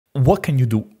what can you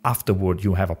do afterward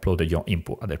you have uploaded your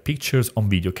input, other pictures on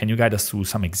video? Can you guide us through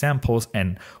some examples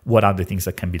and what are the things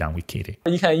that can be done with Kitty?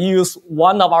 You can use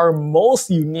one of our most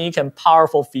unique and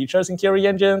powerful features in Kitty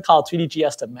engine called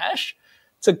 3D to mesh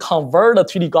to convert the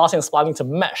 3D Gaussian splatting to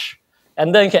mesh.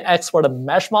 And then you can export a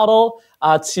mesh model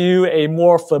to a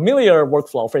more familiar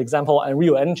workflow. For example,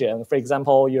 Unreal Engine. For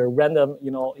example, your random,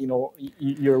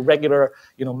 your regular,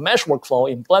 mesh workflow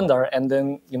in Blender, and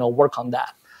then work on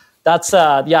that. That's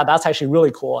actually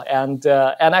really cool. And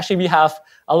actually we have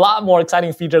a lot more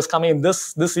exciting features coming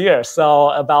this year. So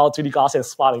about 3D Gaussian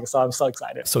splatting. So I'm so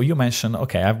excited. So you mentioned,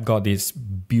 okay, I've got this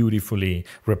beautifully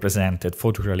represented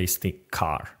photorealistic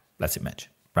car. Let's imagine,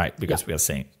 right? Because we are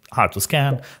saying hard to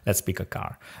scan. Let's pick a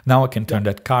car. Now I can turn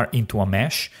that car into a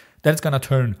mesh. That's gonna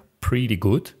turn pretty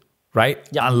good, right?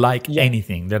 Unlike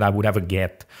anything that I would ever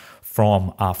get from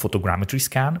a photogrammetry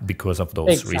scan because of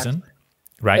those reasons.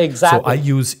 Right? Exactly. So I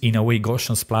use, in a way,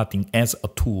 Gaussian splatting as a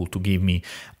tool to give me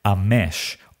a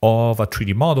mesh of a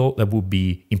 3D model that would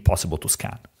be impossible to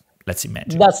scan. Let's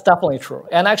imagine. That's definitely true.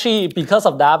 And actually, because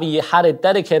of that, we had a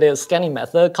dedicated scanning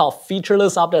method called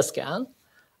featureless object scan.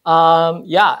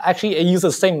 Actually, it uses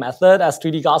the same method as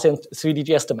 3D Gaussian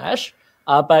 3D to mesh.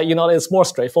 But it's more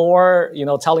straightforward.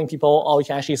 Telling people, oh, you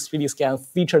can actually 3D scan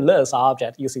featureless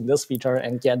object using this feature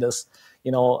and get this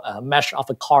mesh of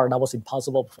a car that was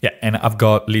impossible before. Yeah, and I've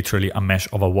got literally a mesh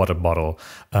of a water bottle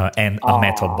and a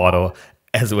metal bottle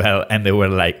as well, and they were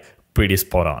like pretty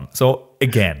spot on. So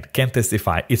again, can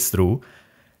testify, it's true.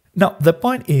 Now, the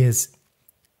point is,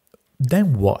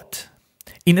 then what?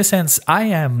 In a sense, I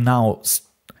am now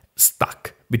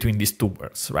stuck between these two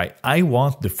worlds, right? I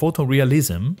want the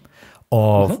photorealism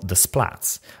of the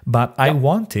splats, but I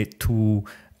want it to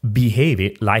behave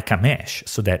it like a mesh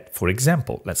so that, for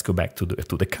example, let's go back to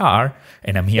the car,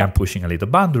 and I'm here, I'm pushing a little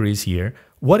boundaries here.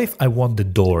 What if I want the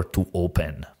door to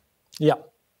open? Yeah.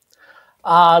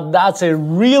 That's a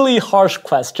really harsh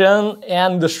question.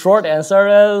 And the short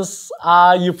answer is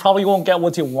you probably won't get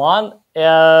what you want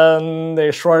in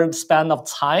a short span of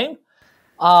time.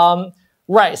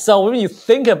 Right. So when you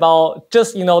think about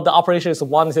just, the operations you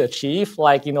want to achieve,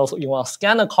 like, you want to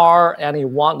scan a car and you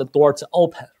want the door to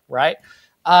open, right?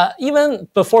 Even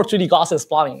before 3D Gaussian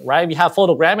splatting, right? We have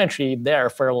photogrammetry there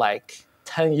for like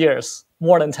 10 years,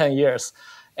 more than 10 years.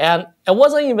 And it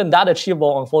wasn't even that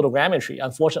achievable on photogrammetry,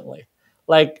 unfortunately.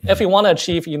 Like if you want to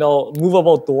achieve,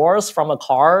 movable doors from a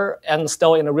car and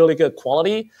still in a really good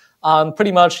quality,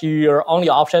 pretty much your only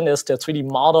option is to 3D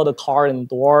model the car and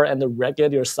door and then rig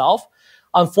it yourself.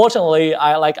 Unfortunately,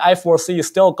 I foresee it's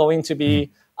still going to be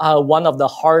one of the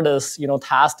hardest,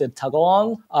 tasks to tackle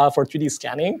on for 3D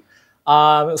scanning.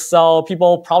 So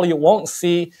people probably won't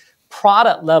see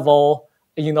product level,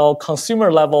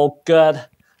 consumer level good.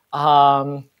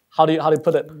 How do you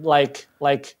put it? Like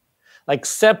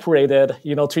separated,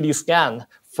 3D scan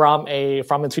from a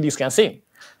 3D scan scene.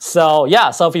 So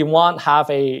so if you have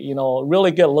a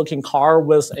really good looking car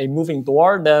with a moving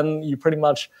door, then you pretty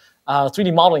much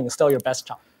 3D modeling is still your best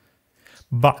job.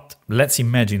 But let's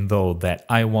imagine though that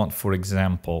I want, for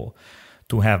example,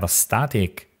 to have a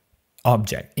static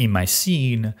object in my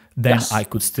scene, then I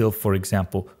could still, for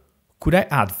example, could I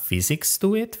add physics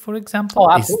to it, for example?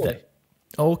 Oh, absolutely.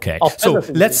 Okay. So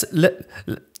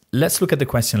let's look at the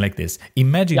question like this.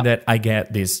 Imagine that I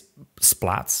get these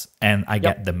splats and I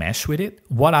get the mesh with it.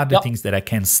 What are the things that I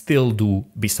can still do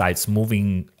besides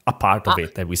moving a part of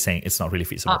it that we're saying it's not really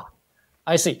feasible?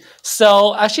 I see.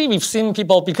 So actually, we've seen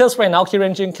people, because right now Kitty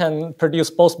engine can produce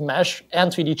both mesh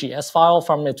and 3D GS file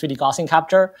from a 3D Gaussian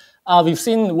capture. We've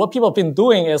seen what people have been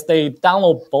doing is they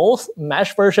download both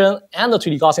mesh version and the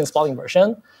 3D Gaussian splatting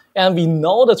version. And we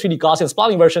know the 3D Gaussian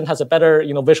splatting version has a better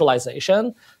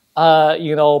visualization, but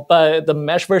the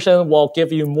mesh version will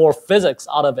give you more physics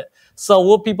out of it. So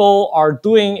what people are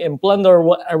doing in Blender,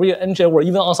 what Unreal Engine, or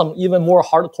even on some even more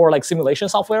hardcore like simulation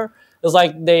software, is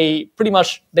like they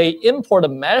import a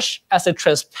mesh as a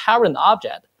transparent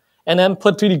object and then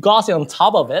put 3D Gaussian on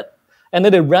top of it. And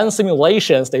then they run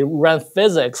simulations, they run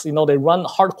physics, they run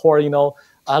hardcore,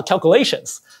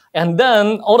 calculations. And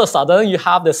then all of a sudden you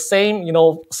have the same,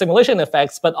 simulation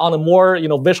effects, but on a more,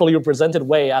 visually represented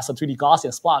way as a 3D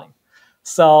Gaussian splatting.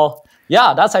 So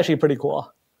yeah, that's actually pretty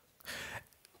cool.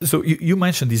 So you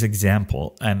mentioned this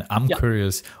example, and I'm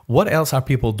curious, what else are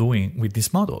people doing with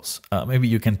these models? Maybe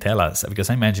you can tell us,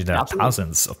 because I imagine there are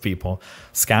thousands of people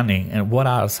scanning, and what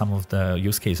are some of the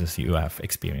use cases you have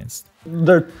experienced?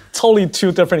 They're totally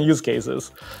two different use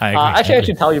cases. I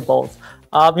should tell you both.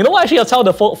 Actually, I'll tell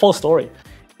the full story.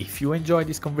 If you enjoyed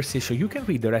this conversation, you can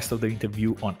read the rest of the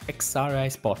interview on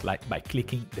XRI Spotlight by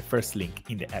clicking the first link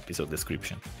in the episode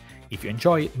description. If you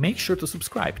enjoy it, make sure to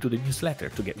subscribe to the newsletter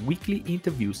to get weekly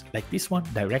interviews like this one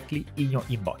directly in your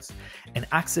inbox, and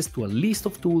access to a list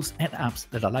of tools and apps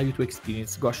that allow you to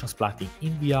experience Gaussian splatting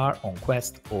in VR on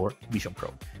Quest or Vision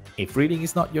Pro. If reading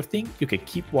is not your thing, you can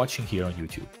keep watching here on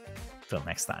YouTube. Till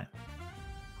next time.